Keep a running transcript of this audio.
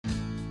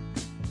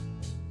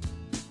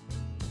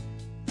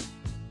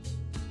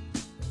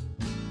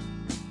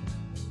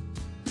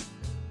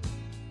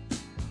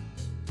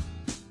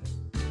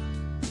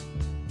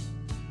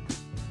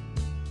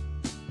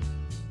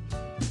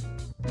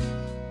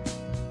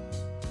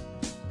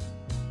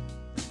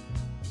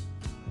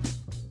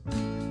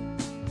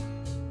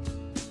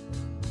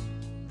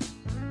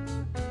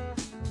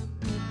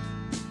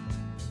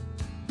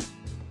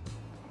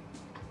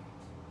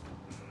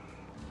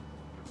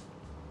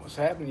What's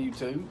happening,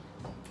 YouTube?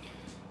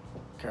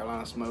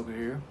 Carolina Smoker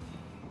here.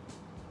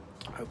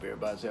 Hope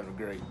everybody's having a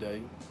great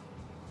day.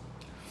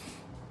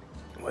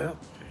 Well,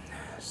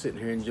 sitting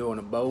here enjoying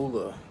a bowl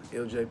of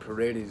LJ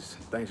Peretti's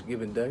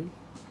Thanksgiving Day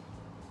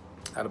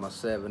out of my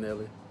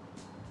Savinelli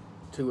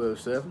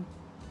 207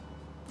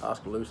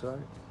 Oscar Lucite.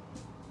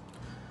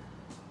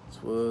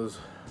 This was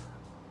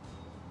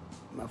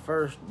my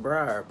first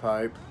briar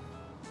pipe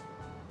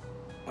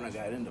when I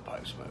got into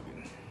pipe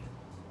smoking,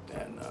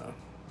 and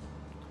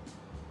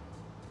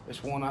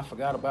it's one I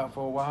forgot about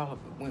for a while,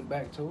 but went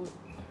back to it,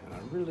 and I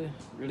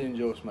really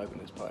enjoy smoking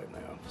this pipe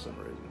now for some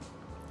reason.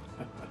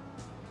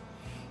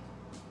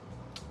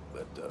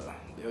 But the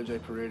LJ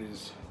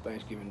Peretti's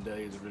Thanksgiving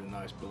Day is a really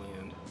nice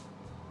blend.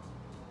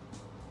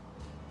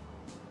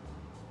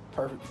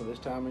 Perfect for this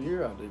time of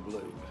year, I do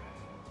believe.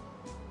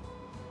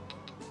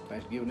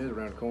 Thanksgiving is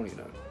around the corner, you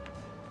know.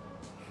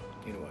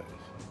 Anyways.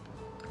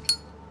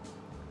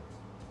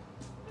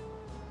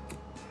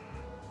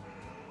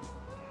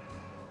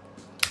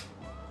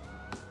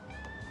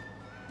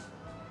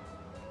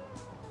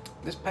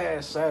 This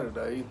past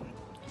Saturday,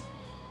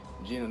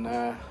 Jen and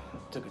I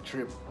took a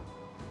trip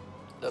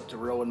up to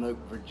Roanoke,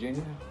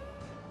 Virginia,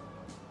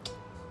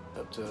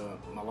 up to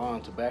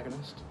Milan,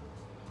 Tobacconist.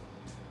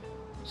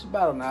 It's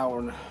about an hour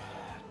and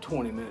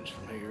 20 minutes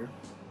from here.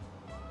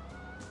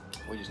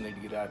 We just need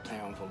to get out of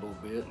town for a little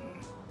bit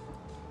and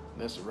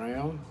mess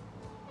around.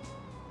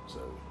 So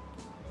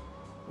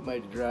we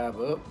made the drive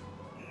up.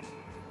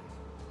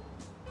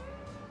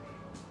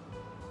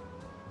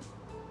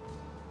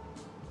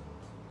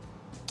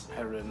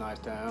 Had a really nice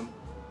time.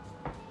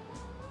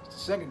 It's the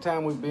second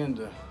time we've been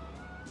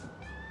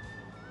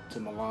to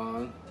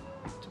Milan,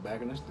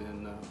 Tobacconist,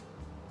 and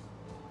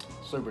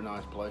super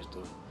nice place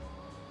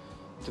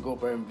to go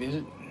up there and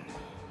visit, and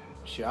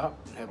shop,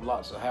 and have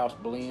lots of house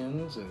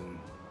blends, and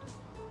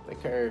they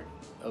carry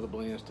other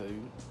blends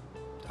too,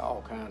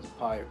 all kinds of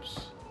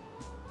pipes,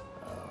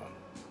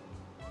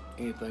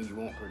 anything you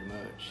want pretty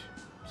much.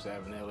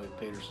 Savinelli,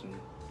 Peterson,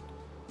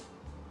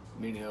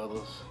 many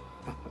others.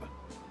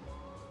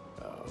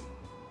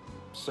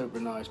 Super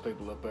nice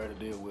people up there to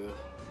deal with.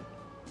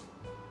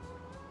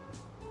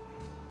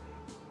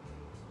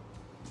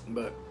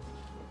 But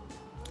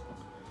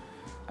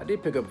I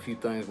did pick up a few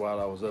things while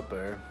I was up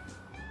there,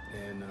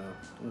 and I'm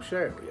gonna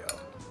share it with y'all.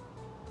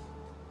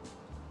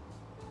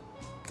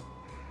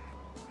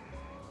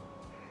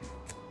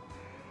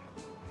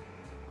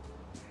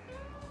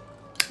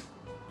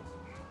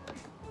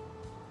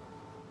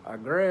 I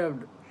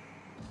grabbed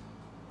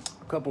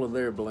a couple of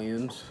their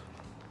blends.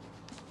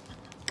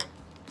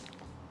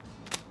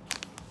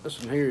 This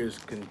one here is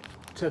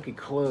Kentucky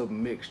Club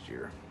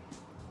Mixture.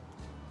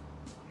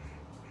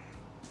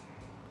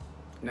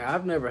 Now,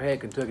 I've never had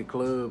Kentucky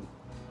Club.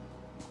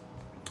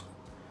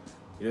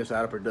 You know, it's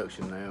out of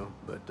production now,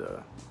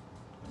 but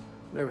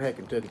never had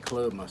Kentucky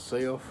Club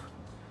myself.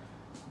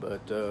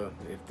 But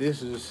if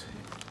this is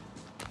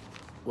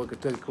what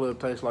Kentucky Club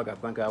tastes like, I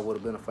think I would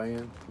have been a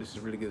fan. This is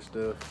really good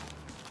stuff.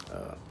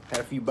 Had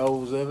a few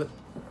bowls of it.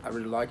 I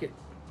really like it.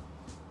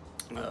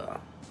 I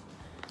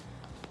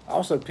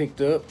also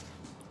picked up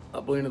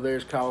a blend of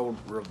theirs called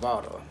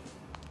Ravada.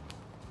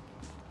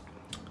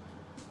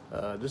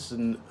 This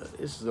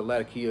is a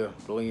Latakia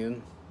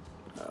blend.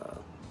 I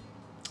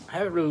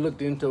haven't really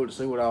looked into it to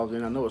see what I was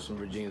in. I know it's some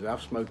Virginians.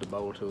 I've smoked a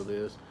bowl or two of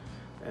this,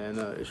 and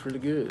it's really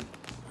good.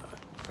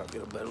 Probably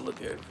get a better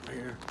look at it from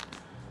here.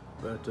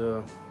 But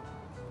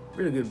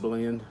really good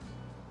blend.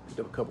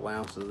 Picked up a couple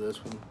ounces of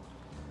this one.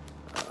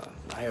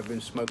 I have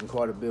been smoking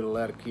quite a bit of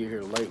Latakia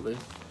here lately.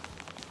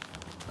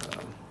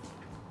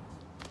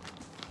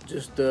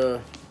 Just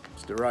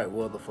it's the right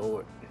weather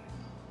for it.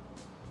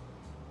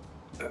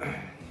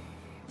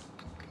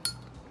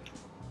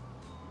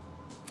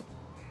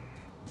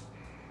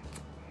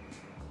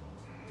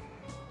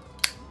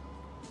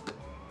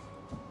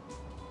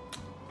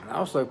 I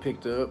also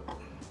picked up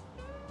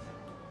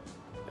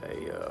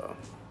a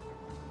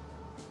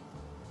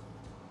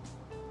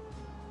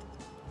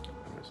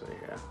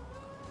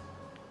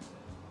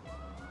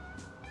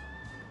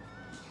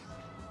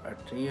a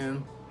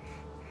tin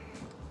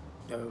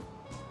of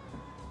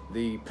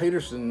the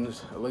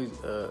Peterson's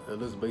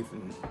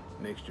Elizabethan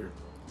mixture.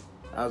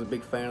 I was a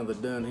big fan of the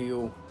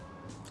Dunhill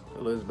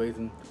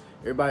Elizabethan.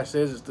 Everybody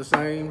says it's the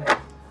same.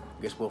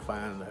 Guess we'll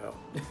find out.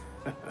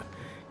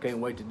 Can't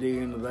wait to dig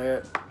into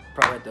that.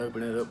 Probably have to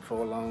open it up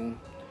before long,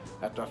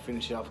 after I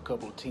finish off a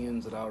couple of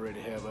tins that I already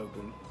have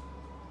open.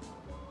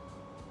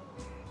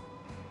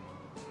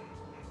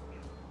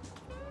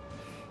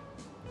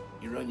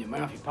 You run your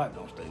mouth, your pipe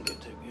don't stay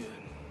lit too good.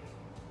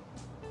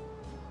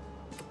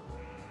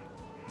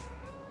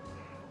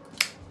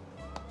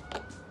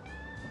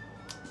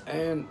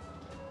 And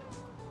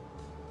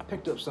I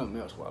picked up something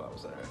else while I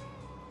was there.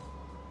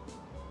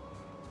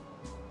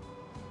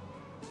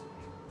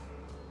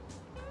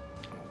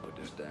 I'm gonna put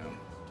this down.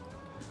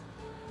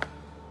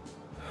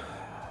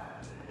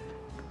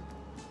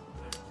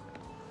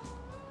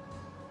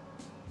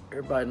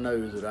 Everybody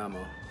knows that I'm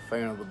a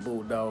fan of the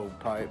Bulldog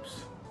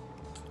pipes.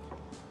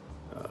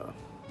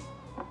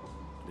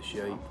 the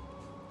shape.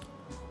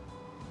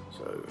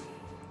 So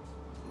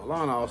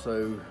Milan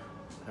also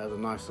has a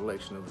nice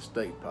selection of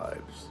estate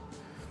pipes.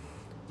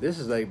 This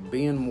is a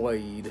Ben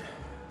Wade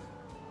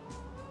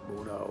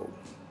Bulldog,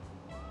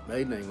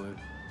 made in England.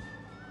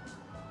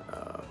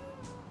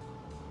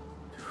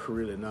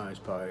 Really nice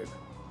pipe.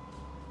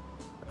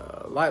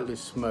 Lightly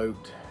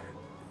smoked.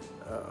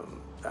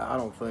 I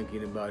don't think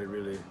anybody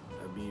really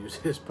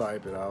abused this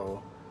pipe at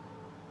all.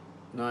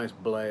 Nice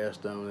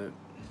blast on it.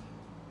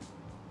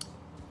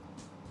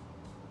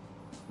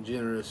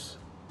 Generous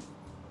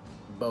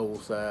bowl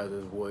size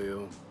as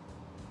well.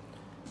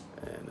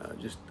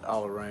 And just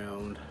all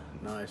around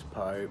nice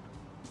pipe.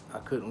 I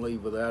couldn't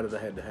leave without it. I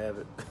had to have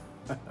it.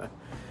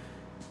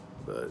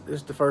 But this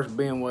is the first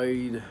Ben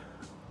Wade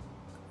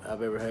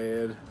I've ever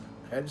had.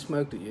 Hadn't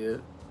smoked it yet,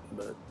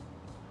 but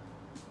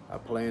I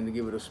plan to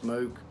give it a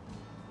smoke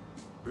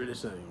really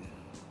soon.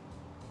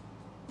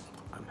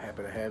 I'm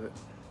happy to have it.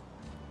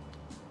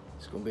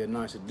 It's gonna be a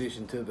nice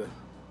addition to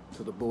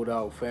the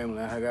Bulldog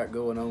family I got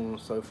going on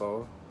so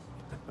far.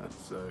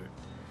 So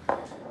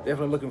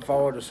definitely looking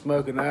forward to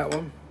smoking that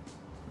one.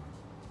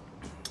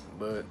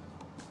 But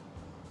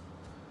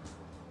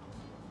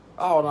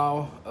all in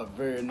all, a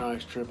very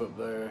nice trip up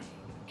there.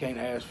 Can't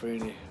ask for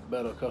any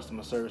better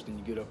customer service than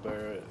you get up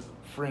there.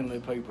 Friendly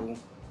people,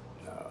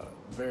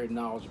 very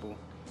knowledgeable.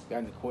 Got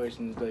any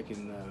questions, they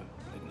can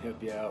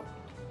help you out.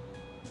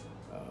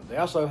 They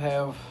also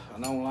have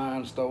an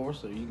online store,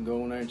 so you can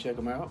go in there and check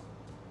them out.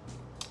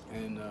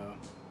 And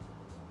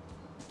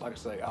like I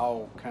say,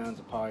 all kinds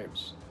of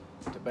pipes,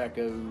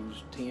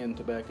 tobaccos, tin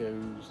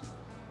tobaccos,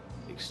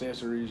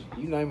 accessories,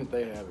 you name it,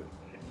 they have it.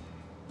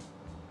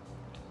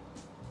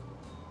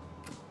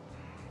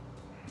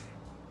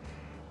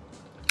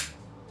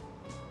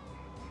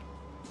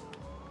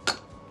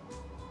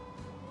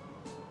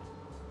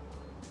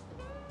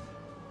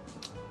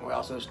 We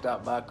also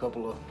stopped by a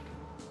couple of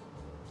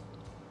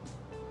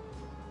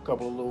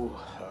little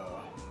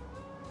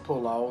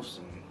pull-offs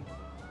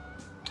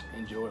and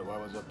enjoyed it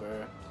while I was up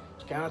there.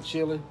 It's kind of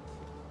chilly,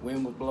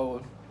 wind was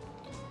blowing,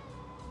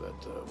 but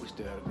we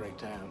still had a great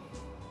time.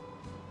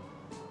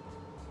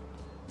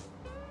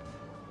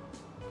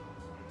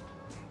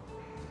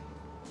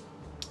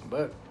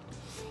 But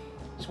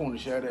just wanted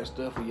to share that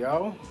stuff with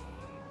y'all.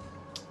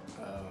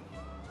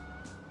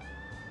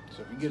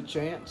 So if you get a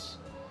chance,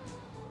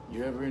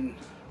 you're ever in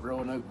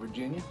Roanoke,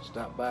 Virginia,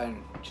 stop by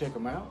and check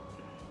them out.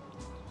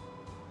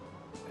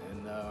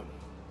 And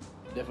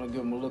definitely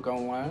give them a look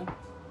online.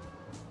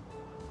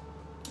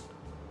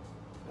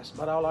 That's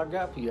about all I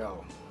got for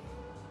y'all.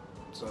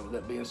 So with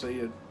that being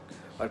said,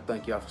 I'd like to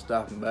thank y'all for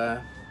stopping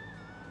by.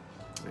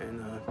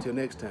 And until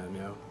next time,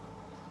 y'all,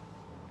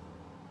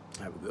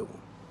 have a good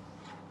one.